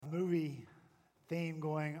movie theme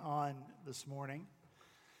going on this morning.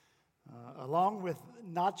 Along with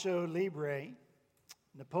Nacho Libre,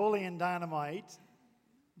 Napoleon Dynamite,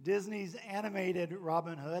 Disney's animated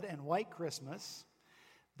Robin Hood, and White Christmas,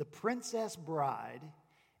 The Princess Bride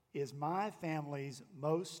is my family's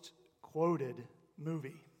most quoted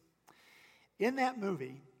movie. In that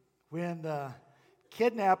movie, when the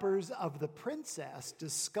kidnappers of the princess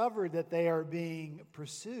discover that they are being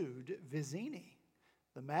pursued, Vizzini,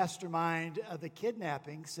 the mastermind of the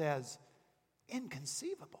kidnapping, says,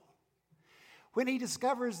 "Inconceivable." When he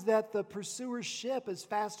discovers that the pursuer's ship is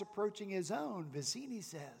fast approaching his own, Vizzini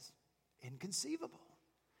says, "Inconceivable."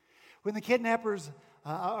 When the kidnappers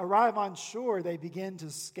arrive on shore, they begin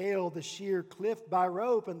to scale the sheer cliff by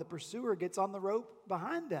rope, and the pursuer gets on the rope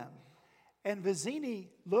behind them. And Vizzini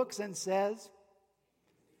looks and says,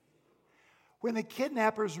 when the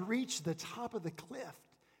kidnappers reach the top of the cliff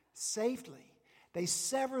safely, they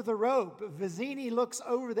sever the rope. Vizzini looks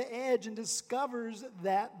over the edge and discovers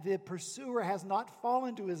that the pursuer has not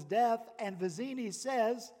fallen to his death, and Vizzini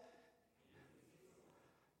says,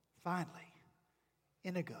 finally,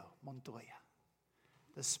 Inigo Montoya,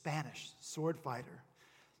 the Spanish sword fighter,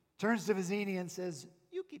 turns to Vizzini and says,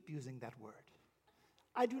 "You keep using that word.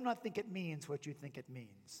 I do not think it means what you think it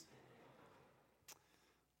means."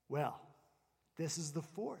 Well, this is the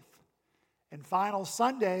fourth and final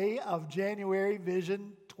Sunday of January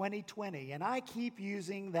Vision 2020, and I keep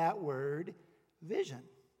using that word, vision.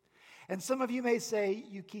 And some of you may say,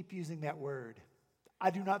 "You keep using that word. I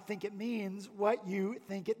do not think it means what you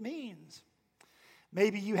think it means."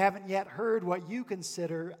 Maybe you haven't yet heard what you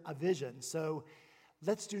consider a vision. So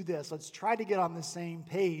let's do this. Let's try to get on the same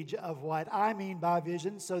page of what I mean by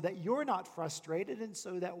vision so that you're not frustrated and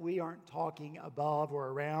so that we aren't talking above or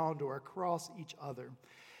around or across each other.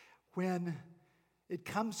 When it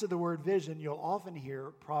comes to the word vision, you'll often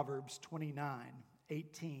hear Proverbs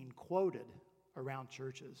 29:18 quoted around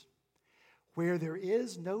churches. Where there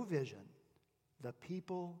is no vision, the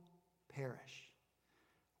people perish.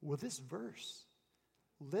 Well, this verse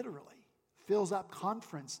literally fills up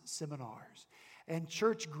conference seminars and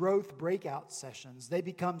church growth breakout sessions. They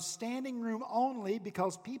become standing room only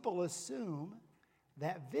because people assume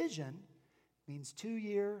that vision means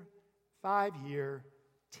 2-year, 5-year,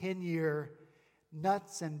 10-year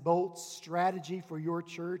nuts and bolts strategy for your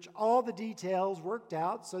church, all the details worked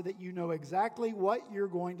out so that you know exactly what you're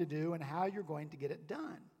going to do and how you're going to get it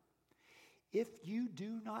done. If you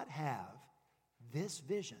do not have this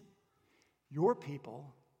vision, your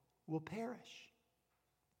people will perish.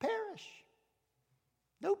 Perish.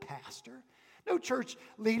 No pastor, no church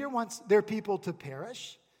leader wants their people to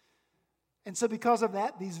perish. And so because of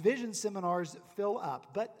that, these vision seminars fill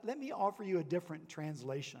up. But let me offer you a different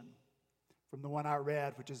translation from the one I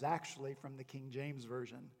read, which is actually from the King James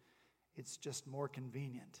Version. It's just more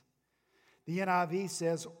convenient. The NIV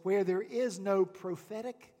says, where there is no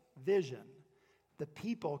prophetic vision, the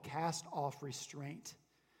people cast off restraint.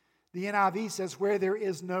 The NIV says, where there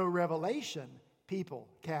is no revelation, people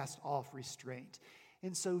cast off restraint.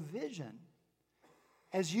 And so vision,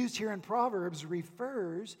 as used here in Proverbs,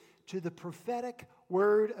 refers to the prophetic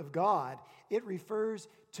word of God. It refers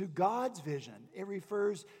to God's vision. It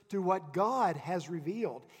refers to what God has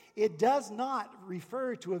revealed. It does not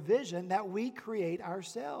refer to a vision that we create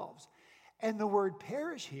ourselves. And the word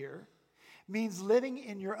perish here means living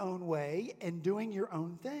in your own way and doing your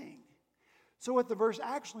own thing. So what the verse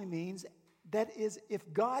actually means, that is,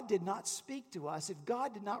 if God did not speak to us, if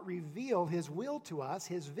God did not reveal His will to us,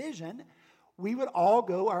 His vision, we would all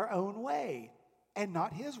go our own way and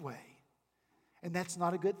not His way. And that's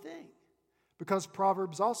not a good thing, because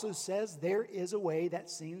Proverbs also says there is a way that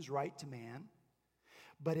seems right to man,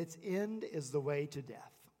 but its end is the way to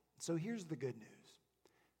death. So here's the good news.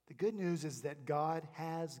 The good news is that God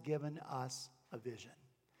has given us a vision.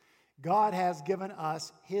 God has given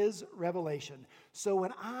us His revelation. So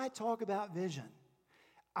when I talk about vision,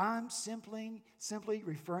 I'm simply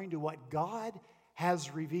referring to what God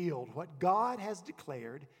has revealed, what God has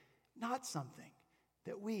declared, not something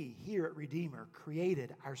that we here at Redeemer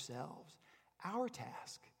created ourselves. Our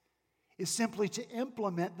task is simply to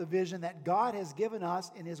implement the vision that God has given us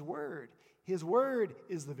in His Word. His Word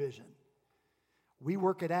is the vision. We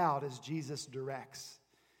work it out as Jesus directs.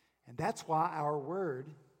 And that's why our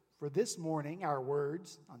word for this morning, our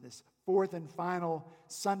words on this fourth and final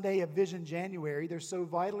Sunday of Vision January, they're so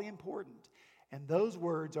vitally important. And those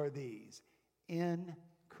words are these: in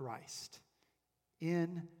Christ.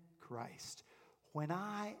 In Christ. When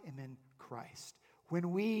I am in Christ,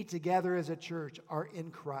 when we together as a church are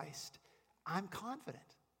in Christ, I'm confident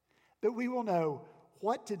that we will know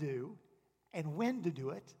what to do and when to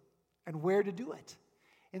do it and where to do it.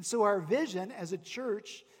 And so our vision as a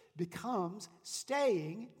church becomes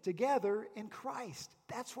staying together in Christ.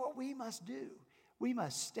 That's what we must do. We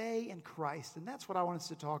must stay in Christ. And that's what I want us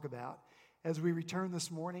to talk about as we return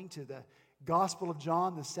this morning to the Gospel of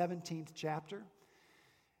John, the 17th chapter.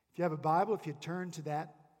 If you have a Bible, if you turn to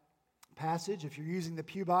that passage, if you're using the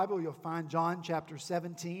Pew Bible, you'll find John chapter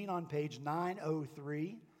 17 on page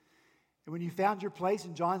 903. And when you found your place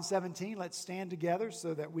in John 17, let's stand together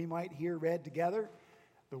so that we might hear read together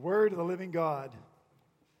the word of the living God.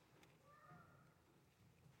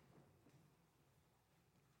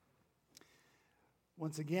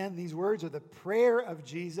 Once again, these words are the prayer of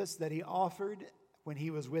Jesus that he offered when he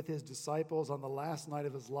was with his disciples on the last night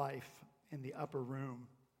of his life in the upper room.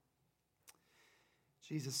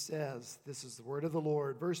 Jesus says, this is the word of the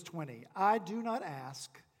Lord, verse 20, I do not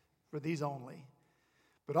ask for these only,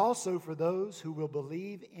 but also for those who will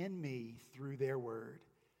believe in me through their word,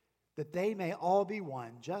 that they may all be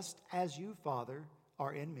one, just as you, Father,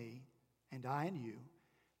 are in me, and I in you,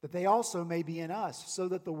 that they also may be in us, so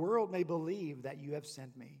that the world may believe that you have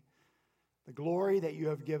sent me. The glory that you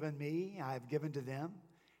have given me, I have given to them,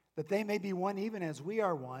 that they may be one even as we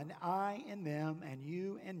are one, I in them and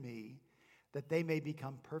you in me, that they may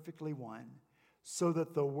become perfectly one, so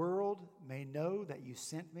that the world may know that you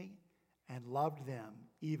sent me and loved them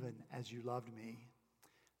even as you loved me.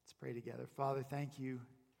 Let's pray together. Father, thank you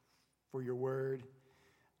for your word.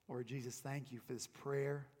 Lord Jesus, thank you for this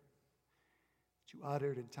prayer that you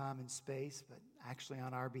uttered in time and space, but actually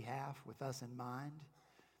on our behalf with us in mind.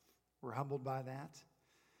 We're humbled by that.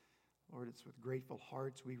 Lord, it's with grateful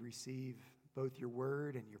hearts we receive both your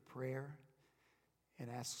word and your prayer, and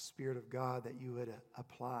ask the Spirit of God that you would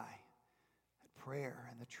apply that prayer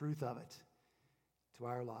and the truth of it to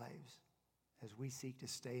our lives as we seek to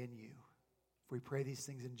stay in you. If we pray these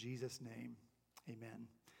things in Jesus' name, amen.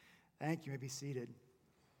 Thank you. You may be seated.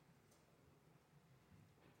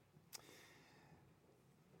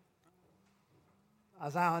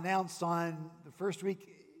 As I announced on the first week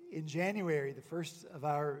in January, the first of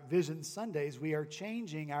our Vision Sundays, we are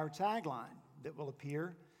changing our tagline that will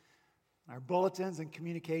appear in our bulletins and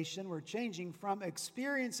communication. We're changing from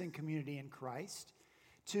experiencing community in Christ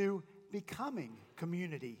to becoming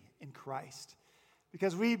community in Christ,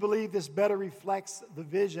 because we believe this better reflects the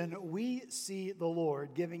vision we see the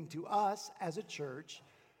Lord giving to us as a church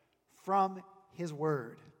from His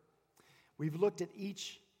Word. We've looked at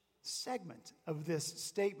each segment of this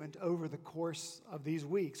statement over the course of these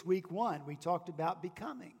weeks. Week 1, we talked about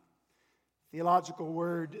becoming. Theological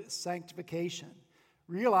word sanctification.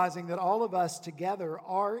 Realizing that all of us together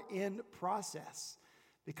are in process,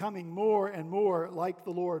 becoming more and more like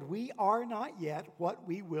the Lord. We are not yet what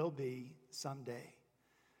we will be someday.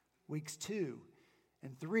 Weeks 2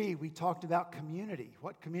 and 3, we talked about community,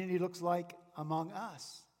 what community looks like among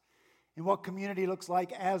us, and what community looks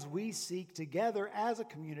like as we seek together as a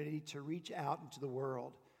community to reach out into the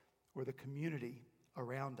world or the community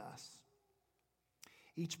around us.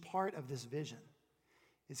 Each part of this vision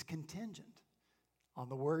is contingent on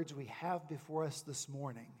the words we have before us this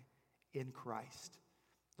morning in Christ.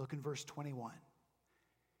 Look in verse 21.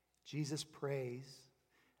 Jesus prays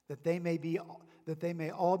that they may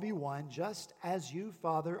all be one, just as you,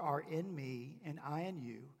 Father, are in me and I in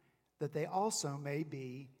you, that they also may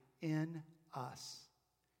be in us.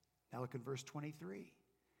 Now look in verse 23.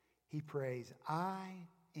 He prays, I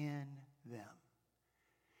in them.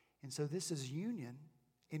 And so this is union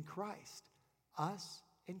in Christ. Us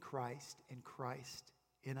in Christ and Christ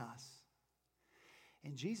in us.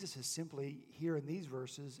 And Jesus is simply here in these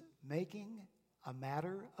verses making a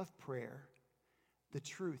matter of prayer the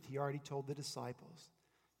truth he already told the disciples.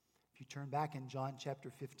 If you turn back in John chapter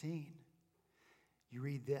 15, you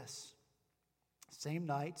read this. Same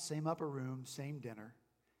night, same upper room, same dinner.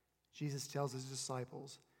 Jesus tells his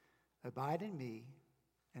disciples, abide in me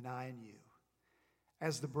and I in you.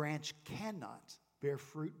 As the branch cannot bear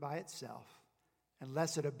fruit by itself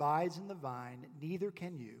unless it abides in the vine, neither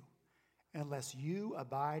can you unless you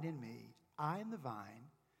abide in me. I am the vine,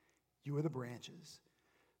 you are the branches.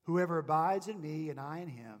 Whoever abides in me and I in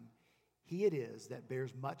him, he it is that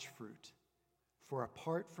bears much fruit. For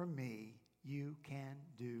apart from me, you can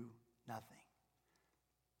do nothing.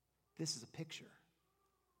 This is a picture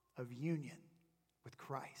of union with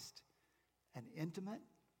Christ, an intimate,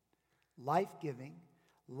 life-giving,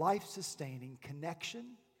 life-sustaining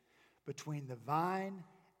connection between the vine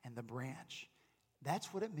and the branch.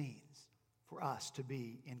 That's what it means for us to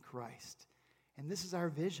be in Christ. And this is our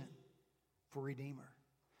vision for Redeemer.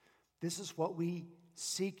 This is what we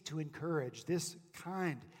seek to encourage, this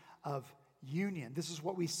kind of union. This is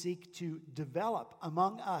what we seek to develop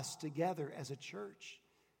among us together as a church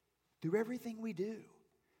through everything we do,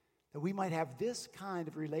 that we might have this kind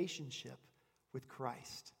of relationship with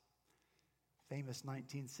Christ. Famous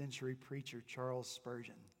 19th century preacher Charles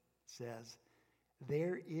Spurgeon says,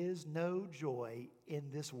 "There is no joy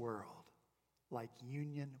in this world like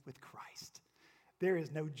union with Christ." There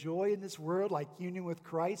is no joy in this world like union with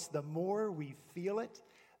Christ. The more we feel it,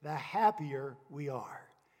 the happier we are.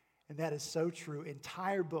 And that is so true.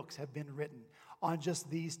 Entire books have been written on just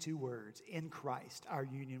these two words, in Christ, our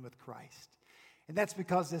union with Christ. And that's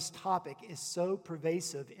because this topic is so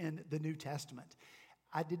pervasive in the New Testament.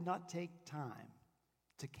 I did not take time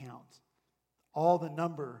to count all the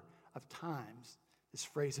number of times this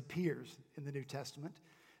phrase appears in the New Testament,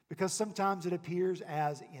 because sometimes it appears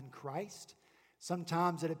as in Christ,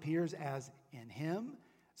 sometimes it appears as in Him,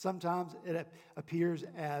 sometimes it appears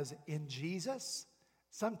as in Jesus,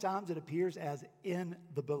 sometimes it appears as in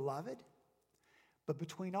the Beloved. But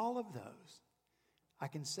between all of those, I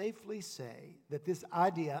can safely say that this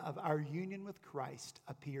idea of our union with Christ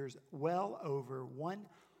appears well over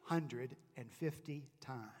 150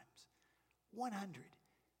 times.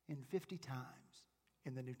 150 times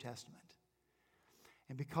in the New Testament.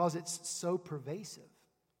 And because it's so pervasive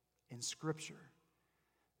in Scripture,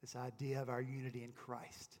 this idea of our unity in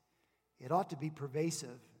Christ, it ought to be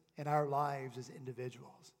pervasive in our lives as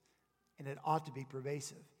individuals. And it ought to be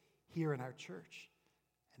pervasive here in our church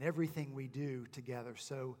and everything we do together.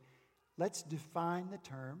 So let's define the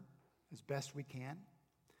term as best we can.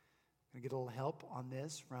 I'm going to get a little help on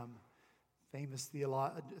this from famous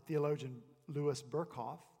theologian Louis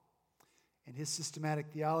Berkhoff. In his systematic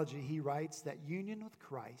theology, he writes that union with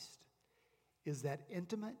Christ is that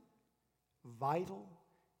intimate, vital,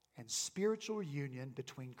 and spiritual union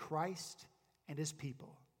between Christ and His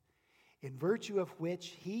people, in virtue of which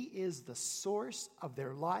He is the source of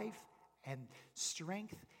their life and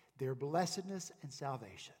strength, their blessedness and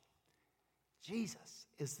salvation. Jesus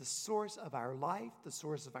is the source of our life, the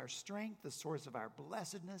source of our strength, the source of our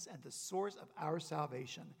blessedness, and the source of our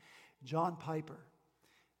salvation. John Piper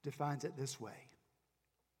defines it this way: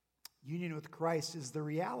 union with Christ is the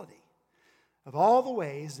reality of all the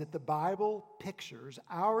ways that the Bible pictures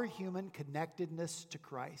our human connectedness to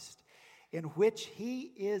Christ, in which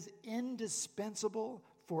He is indispensable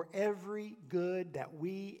for every good that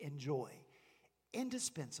we enjoy.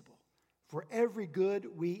 Indispensable for every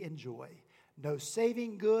good we enjoy. No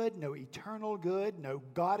saving good, no eternal good, no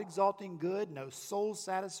God-exalting good, no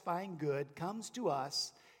soul-satisfying good comes to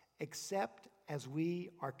us except as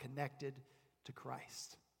we are connected to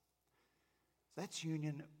Christ. That's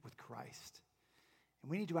union with Christ. And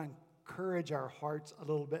we need to encourage our hearts a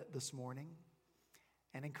little bit this morning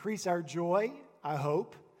and increase our joy, I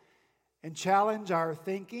hope, and challenge our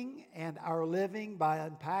thinking and our living by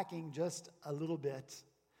unpacking just a little bit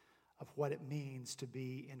of what it means to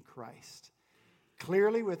be in Christ.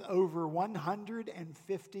 Clearly, with over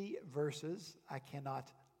 150 verses, I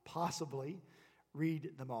cannot possibly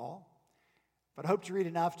read them all, but I hope to read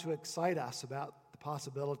enough to excite us about the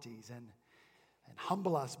possibilities and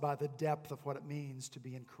humble us by the depth of what it means to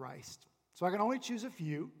be in Christ. So I can only choose a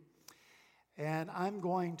few, and I'm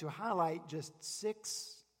going to highlight just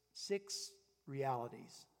six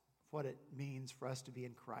realities of what it means for us to be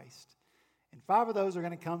in Christ. And 5 of those are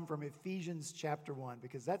going to come from Ephesians chapter 1,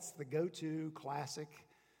 because that's the go-to classic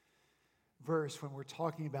verse when we're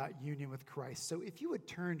talking about union with Christ. So if you would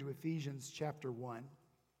turn to Ephesians chapter 1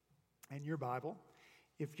 in your Bible.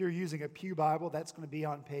 If you're using a pew Bible, that's going to be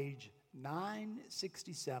on page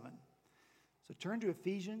 967. So turn to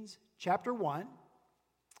Ephesians chapter 1,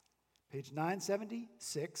 page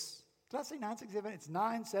 976. Did I say 967? It's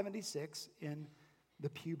 976 in the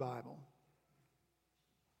pew Bible.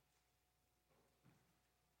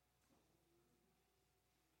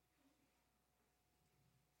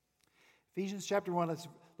 Ephesians chapter 1, let's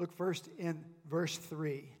look first in verse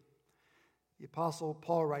 3. The Apostle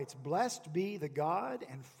Paul writes, "Blessed be the God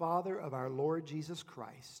and Father of our Lord Jesus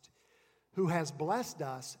Christ, who has blessed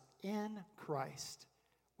us in Christ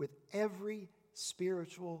with every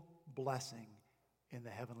spiritual blessing in the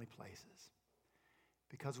heavenly places."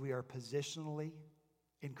 Because we are positionally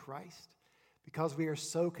in Christ, because we are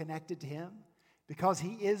so connected to Him, because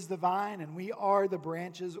He is the vine and we are the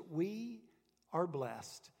branches, we are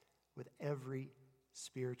blessed with every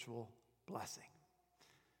spiritual blessing.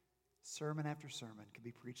 Sermon after sermon could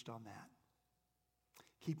be preached on that.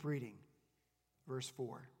 Keep reading. Verse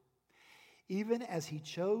 4. "Even as He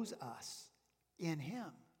chose us in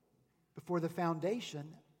Him before the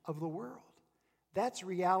foundation of the world." That's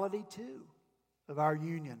reality too of our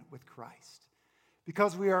union with Christ.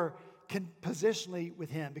 Because we are positionally with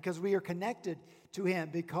Him, because we are connected to Him,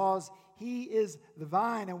 because He is the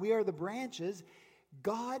vine and we are the branches,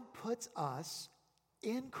 God puts us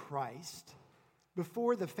in Christ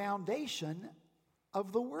before the foundation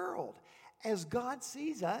of the world. As God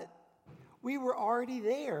sees it, we were already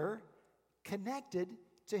there, connected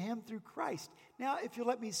to Him through Christ. Now, if you'll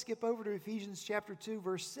let me skip over to Ephesians chapter 2,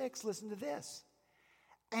 verse 6, listen to this.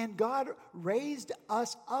 And God raised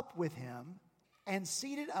us up with Him and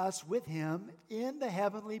seated us with Him in the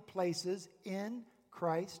heavenly places in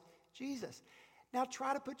Christ Jesus. Now,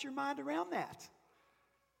 try to put your mind around that.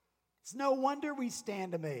 It's no wonder we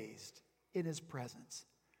stand amazed in His presence.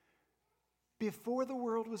 Before the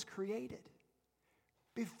world was created,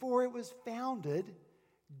 before it was founded,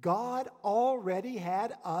 God already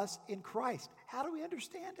had us in Christ. How do we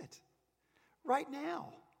understand it? Right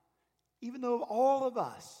now, even though all of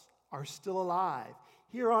us are still alive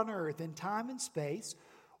here on earth in time and space,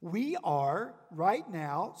 we are right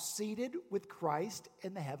now seated with Christ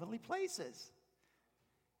in the heavenly places.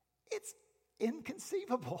 It's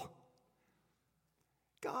inconceivable.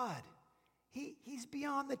 God, He's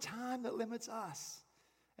beyond the time that limits us.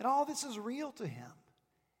 And all this is real to Him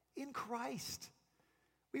in Christ.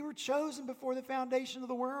 We were chosen before the foundation of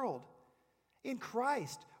the world. In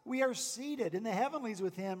Christ, we are seated in the heavenlies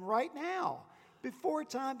with Him right now, before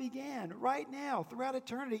time began, right now, throughout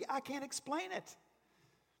eternity. I can't explain it.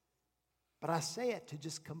 But I say it to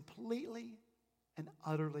just completely and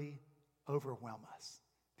utterly overwhelm us,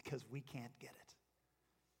 because we can't get it.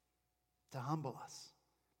 To humble us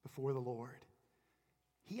before the Lord.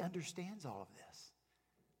 He understands all of this.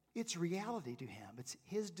 It's reality to Him. It's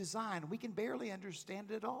His design. We can barely understand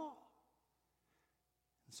it all.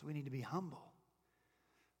 And so we need to be humble.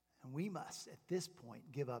 And we must, at this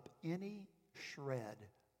point, give up any shred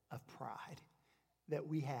of pride that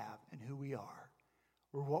we have in who we are,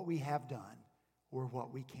 or what we have done, or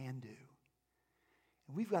what we can do.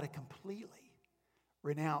 And we've got to completely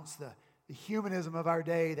renounce the humanism of our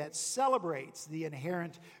day that celebrates the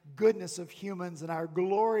inherent goodness of humans and our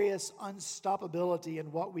glorious unstoppability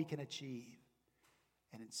in what we can achieve.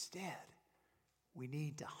 And instead, we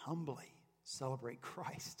need to humbly celebrate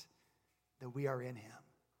Christ, that we are in Him.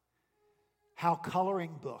 How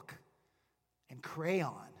coloring book and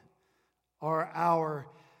crayon are our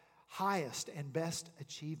highest and best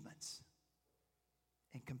achievements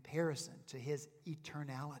in comparison to His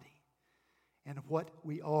eternality and what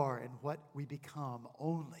we are and what we become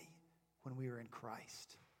only when we are in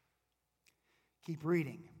Christ. Keep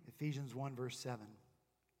reading, Ephesians 1, verse 7.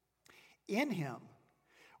 In Him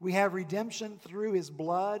we have redemption through His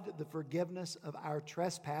blood, the forgiveness of our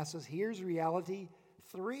trespasses. Here's reality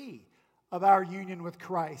 3 of our union with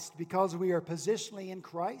Christ. Because we are positionally in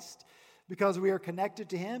Christ, because we are connected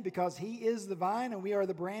to Him, because He is the vine and we are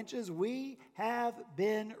the branches, we have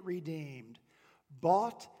been redeemed,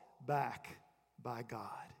 bought back by God.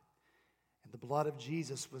 And the blood of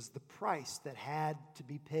Jesus was the price that had to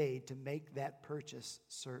be paid to make that purchase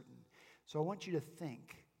certain. So I want you to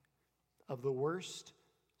think of the worst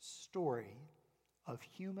story of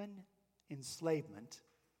human enslavement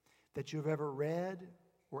that you've ever read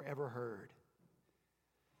or ever heard.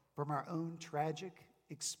 From our own tragic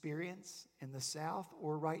experience in the South,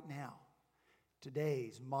 or right now,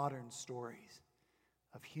 today's modern stories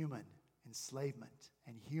of human enslavement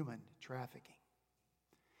and human trafficking.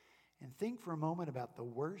 And think for a moment about the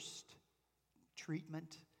worst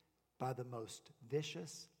treatment by the most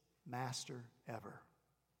vicious master ever.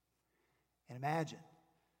 And imagine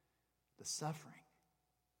the suffering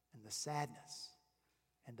and the sadness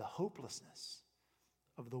and the hopelessness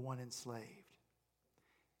of the one enslaved.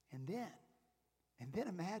 And then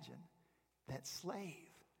imagine that slave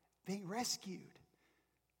being rescued,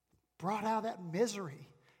 brought out of that misery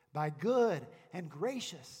by good and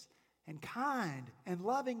gracious and kind and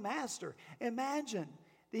loving master. Imagine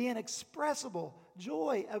the inexpressible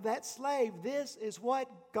joy of that slave. This is what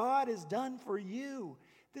God has done for you.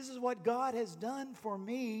 This is what God has done for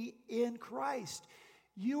me in Christ.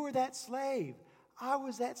 You were that slave. I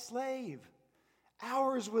was that slave.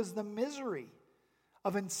 Ours was the misery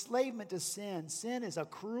of enslavement to sin. Sin is a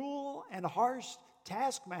cruel and harsh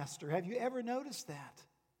taskmaster. Have you ever noticed that?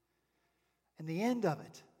 And the end of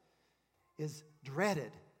it is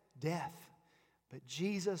dreaded death. But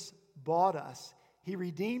Jesus bought us. He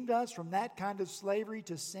redeemed us from that kind of slavery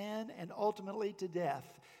to sin and ultimately to death.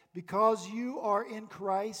 Because you are in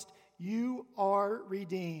Christ, you are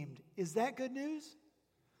redeemed. Is that good news?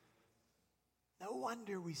 No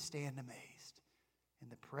wonder we stand amazed in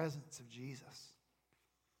the presence of Jesus.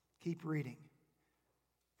 Keep reading.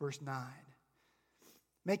 Verse 9.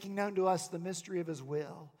 Making known to us the mystery of His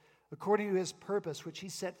will, according to his purpose, which he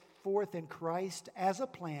set forth in Christ as a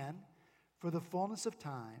plan for the fullness of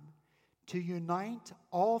time, to unite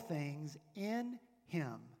all things in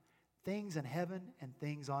him, things in heaven and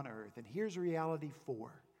things on earth. And here's reality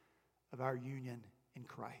 4 of our union in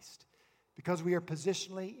Christ. Because we are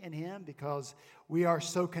positionally in him, because we are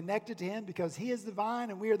so connected to him, because he is the vine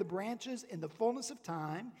and we are the branches, in the fullness of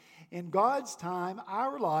time, in God's time,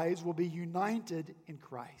 our lives will be united in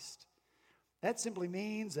Christ. That simply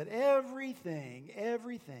means that everything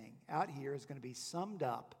out here is going to be summed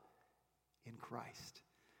up in Christ.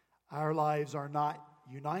 Our lives are not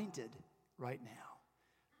united right now.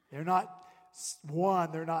 They're not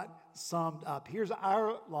one, they're not summed up. Here's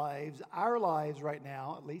our lives. Our lives right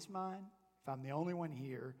now, at least mine, if I'm the only one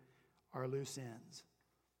here, are loose ends.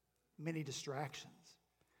 Many distractions.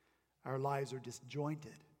 Our lives are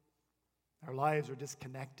disjointed. Our lives are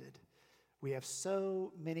disconnected. We have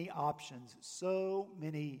so many options, so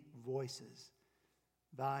many voices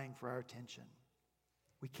vying for our attention.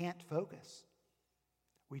 We can't focus.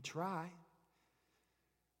 We try.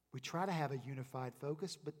 We try to have a unified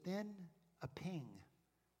focus, but then a ping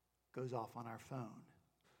goes off on our phone.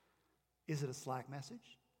 Is it a Slack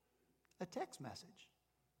message? A text message?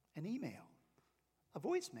 An email? A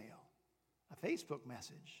voicemail? A Facebook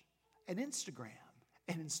message? An Instagram?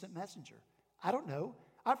 An instant messenger? I don't know.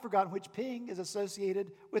 I've forgotten which ping is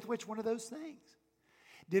associated with which one of those things.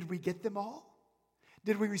 Did we get them all?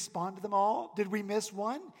 Did we respond to them all? Did we miss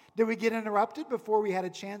one? Did we get interrupted before we had a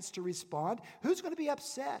chance to respond? Who's going to be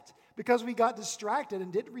upset because we got distracted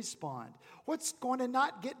and didn't respond? What's going to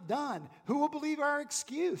not get done? Who will believe our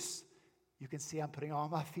excuse? You can see I'm putting all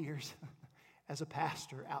my fears as a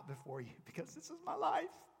pastor out before you because this is my life.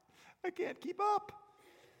 I can't keep up.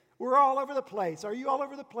 We're all over the place. Are you all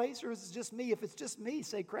over the place or is it just me? If it's just me,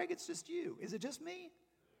 say, Craig, it's just you. Is it just me?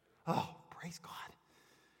 Oh, praise God.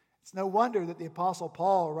 It's no wonder that the Apostle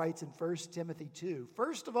Paul writes in 1 Timothy 2,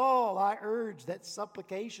 "First of all, I urge that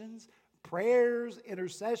supplications, prayers,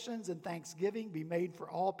 intercessions, and thanksgiving be made for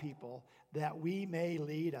all people, that we may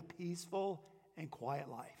lead a peaceful and quiet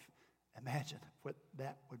life." Imagine what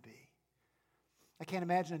that would be. I can't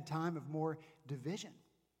imagine a time of more division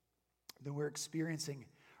than we're experiencing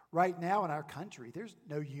right now in our country. There's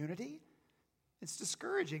no unity. It's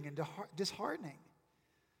discouraging and disheartening.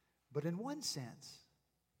 But in one sense,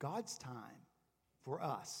 God's time for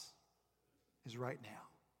us is right now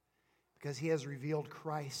because he has revealed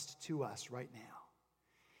Christ to us right now.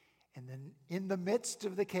 And then in the midst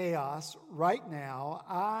of the chaos right now,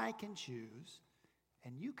 I can choose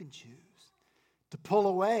and you can choose to pull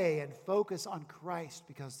away and focus on Christ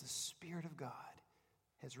because the Spirit of God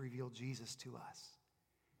has revealed Jesus to us.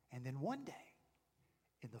 And then one day,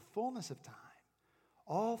 in the fullness of time,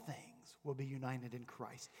 all things will be united in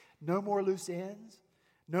Christ. No more loose ends.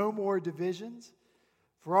 No more divisions.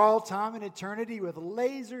 For all time and eternity, with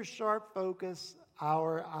laser sharp focus,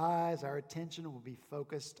 our eyes, our attention will be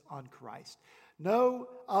focused on Christ. No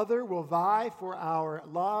other will vie for our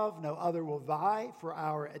love. No other will vie for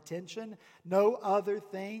our attention. No other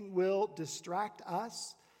thing will distract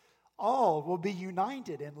us. All will be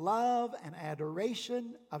united in love and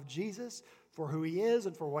adoration of Jesus for who he is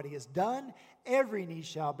and for what he has done. Every knee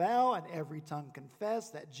shall bow and every tongue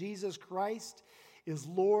confess that Jesus Christ is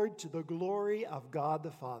Lord, to the glory of God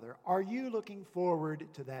the Father. Are you looking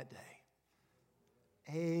forward to that day?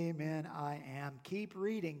 Amen, I am. Keep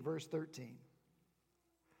reading verse 13.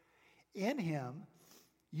 In him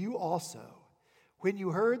you also, when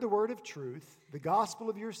you heard the word of truth, the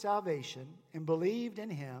gospel of your salvation, and believed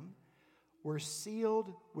in him, were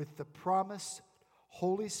sealed with the promised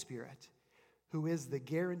Holy Spirit, who is the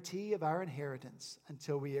guarantee of our inheritance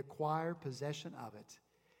until we acquire possession of it,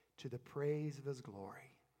 to the praise of his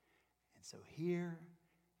glory. And so here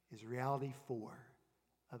is reality 4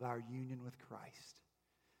 of our union with Christ.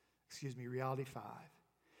 Reality 5.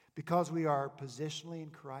 Because we are positionally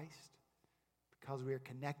in Christ, because we are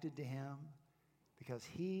connected to him, because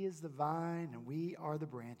he is the vine and we are the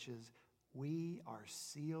branches, we are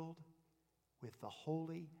sealed with the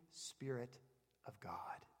Holy Spirit of God.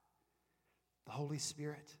 The Holy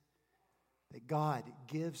Spirit that God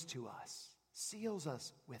gives to us, seals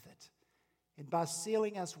us with it. And by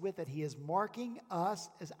sealing us with it, he is marking us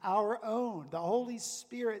as our own. The Holy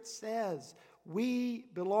Spirit says we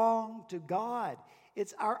belong to God.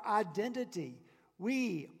 It's our identity.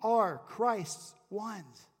 We are Christ's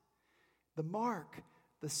ones. The mark,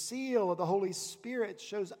 the seal of the Holy Spirit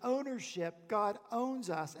shows ownership. God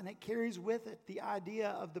owns us, and it carries with it the idea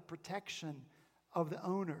of the protection of the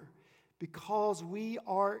owner. Because we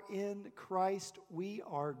are in Christ, we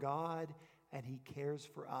are God, and he cares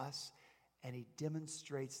for us, And He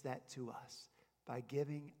demonstrates that to us by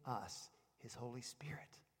giving us His Holy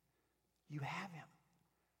Spirit. You have Him,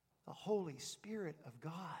 the Holy Spirit of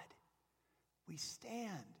God. We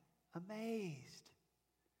stand amazed.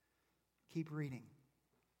 Keep reading.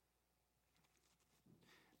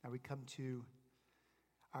 Now we come to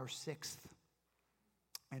our sixth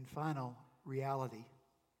and final reality.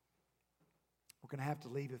 We're going to have to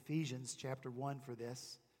leave Ephesians chapter 1 for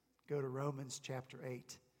this. Go to Romans chapter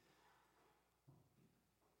 8.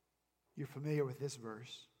 You're familiar with this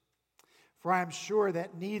verse. For I am sure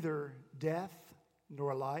that neither death,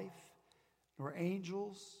 nor life, nor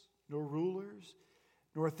angels, nor rulers,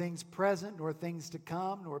 nor things present, nor things to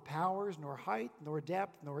come, nor powers, nor height, nor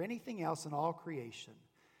depth, nor anything else in all creation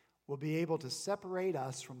will be able to separate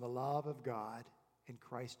us from the love of God in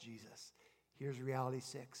Christ Jesus. Here's reality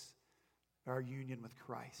 6, our union with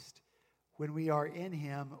Christ. When we are in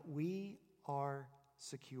Him, we are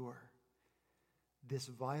secure. This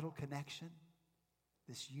vital connection,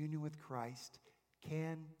 this union with Christ,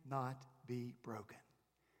 cannot be broken.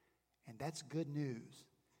 And that's good news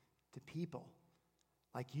to people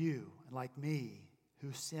like you and like me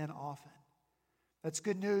who sin often. That's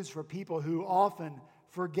good news for people who often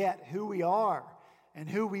forget who we are and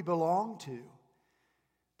who we belong to.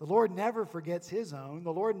 The Lord never forgets His own.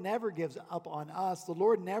 The Lord never gives up on us. The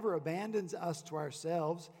Lord never abandons us to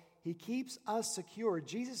ourselves. He keeps us secure.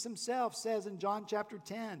 Jesus Himself says in John chapter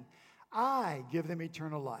 10, I give them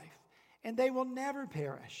eternal life, and they will never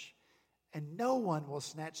perish, and no one will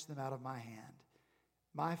snatch them out of my hand.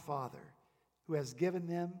 My Father, who has given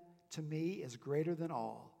them to me, is greater than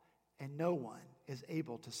all, and no one is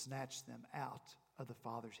able to snatch them out of the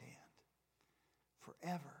Father's hand.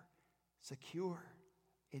 Forever secure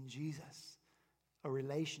in Jesus, a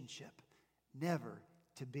relationship never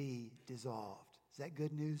to be dissolved. Is that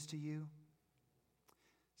good news to you?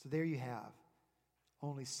 So there you have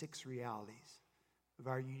only 6 realities of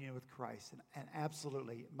our union with Christ. And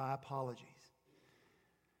absolutely, my apologies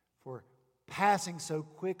for passing so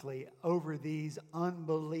quickly over these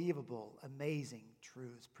unbelievable, amazing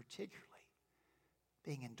truths, particularly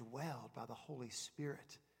being indwelled by the Holy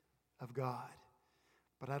Spirit of God.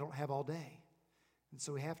 But I don't have all day, and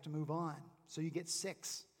so we have to move on. So you get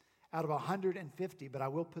 6 out of 150, but I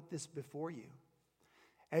will put this before you.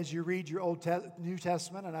 As you read your New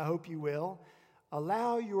Testament, and I hope you will,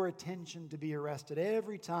 allow your attention to be arrested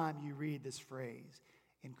every time you read this phrase,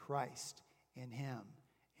 in Christ, in Him,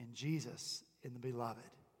 in Jesus, in the Beloved.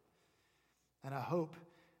 And I hope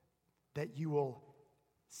that you will,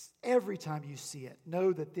 every time you see it,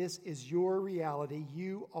 know that this is your reality.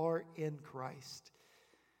 You are in Christ.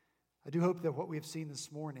 I do hope that what we have seen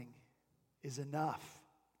this morning is enough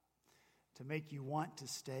to make you want to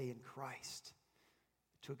stay in Christ,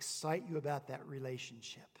 to excite you about that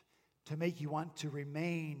relationship, to make you want to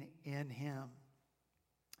remain in Him,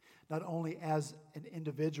 not only as an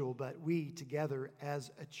individual, but we together as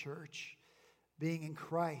a church. Being in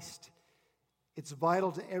Christ, it's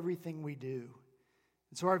vital to everything we do.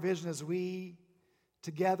 And so our vision is we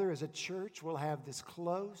together as a church will have this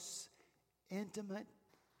close, intimate,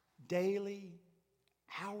 daily,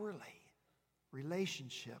 hourly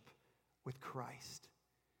relationship with Christ.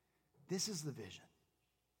 This is the vision.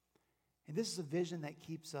 And this is a vision that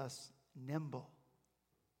keeps us nimble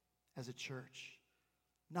as a church,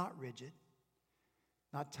 not rigid,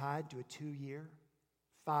 not tied to a 2-year,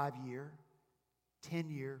 5-year,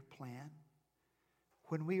 10-year plan.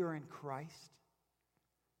 When we are in Christ,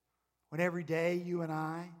 when every day you and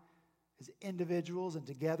I, as individuals and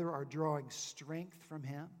together, are drawing strength from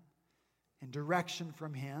Him and direction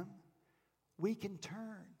from Him, we can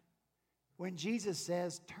turn. When Jesus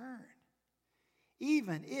says turn,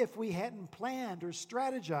 even if we hadn't planned or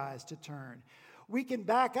strategized to turn, we can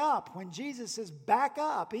back up. When Jesus says back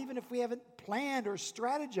up, even if we haven't planned or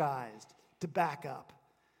strategized to back up,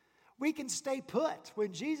 we can stay put.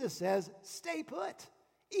 When Jesus says stay put,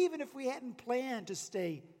 even if we hadn't planned to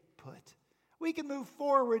stay put. We can move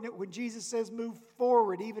forward when Jesus says move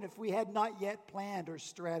forward, even if we had not yet planned or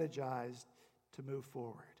strategized to move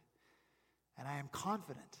forward. And I am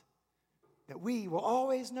confident that we will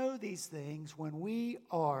always know these things when we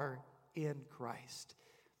are in Christ.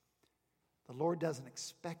 The Lord doesn't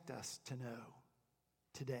expect us to know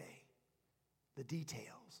today the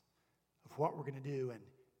details of what we're going to do in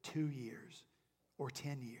 2 years or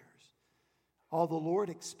 10 years. All the Lord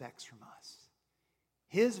expects from us,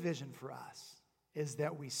 His vision for us, is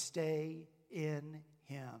that we stay in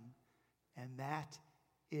Him, and that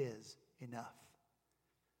is enough.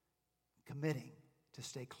 Committing to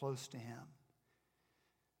stay close to Him.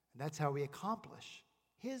 And that's how we accomplish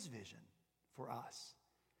His vision for us.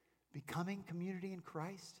 becoming community in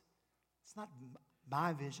Christ, it's not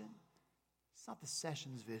my vision. It's not the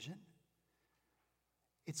session's vision.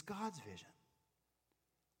 It's God's vision.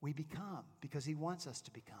 We become because he wants us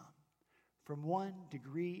to become. From one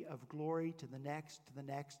degree of glory to the next, to the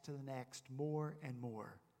next, to the next, more and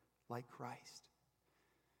more like Christ.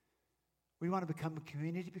 We want to become a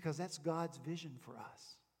community because that's God's vision for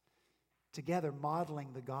us. Together modeling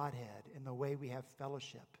the Godhead in the way we have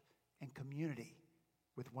fellowship and community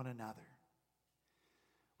with one another.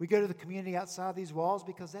 We go to the community outside these walls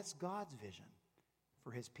because that's God's vision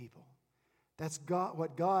for his people. That's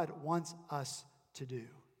what God wants us to do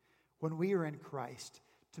when we are in Christ,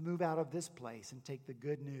 to move out of this place and take the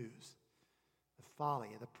good news, the folly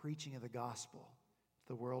of the preaching of the gospel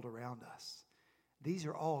to the world around us. These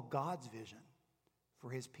are all God's vision for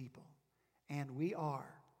his people, and we are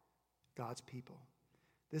God's people.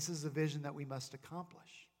 This is a vision that we must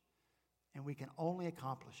accomplish, and we can only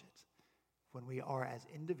accomplish it when we are as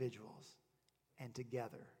individuals and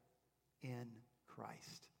together in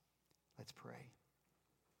Christ. Let's pray.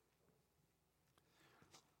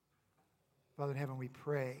 Father in heaven, we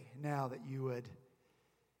pray now that you would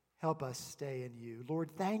help us stay in you.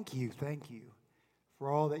 Lord, thank you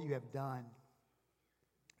for all that you have done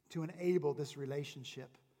to enable this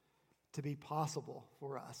relationship to be possible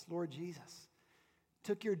for us. Lord Jesus, it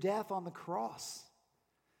took your death on the cross.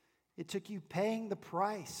 It took you paying the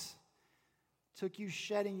price. It took you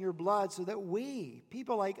shedding your blood so that we,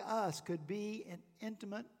 people like us, could be in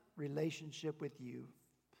intimate relationship with you.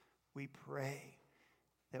 We pray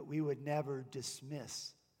that we would never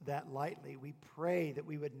dismiss that lightly. We pray that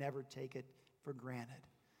we would never take it for granted.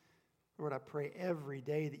 Lord, I pray every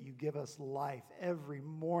day that you give us life, every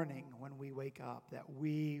morning when we wake up, that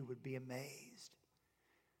we would be amazed,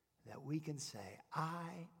 that we can say,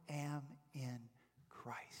 I am in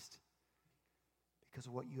Christ because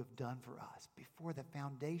of what you have done for us before the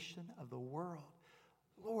foundation of the world.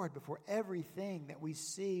 Lord, before everything that we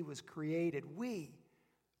see was created, we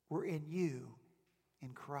were in you,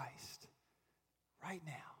 in Christ, right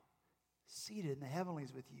now, seated in the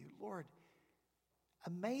heavenlies with you. Lord,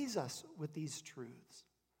 amaze us with these truths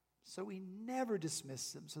so we never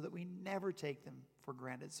dismiss them, so that we never take them for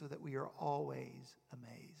granted, so that we are always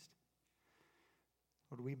amazed.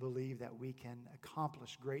 Lord, we believe that we can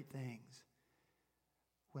accomplish great things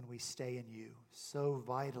when we stay in you, so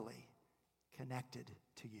vitally connected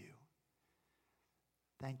to you.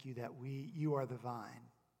 Thank you that you are the vine.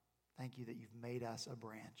 Thank you that you've made us a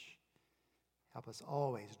branch. Help us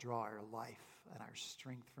always draw our life and our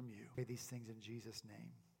strength from you. I pray these things in Jesus'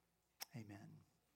 name. Amen.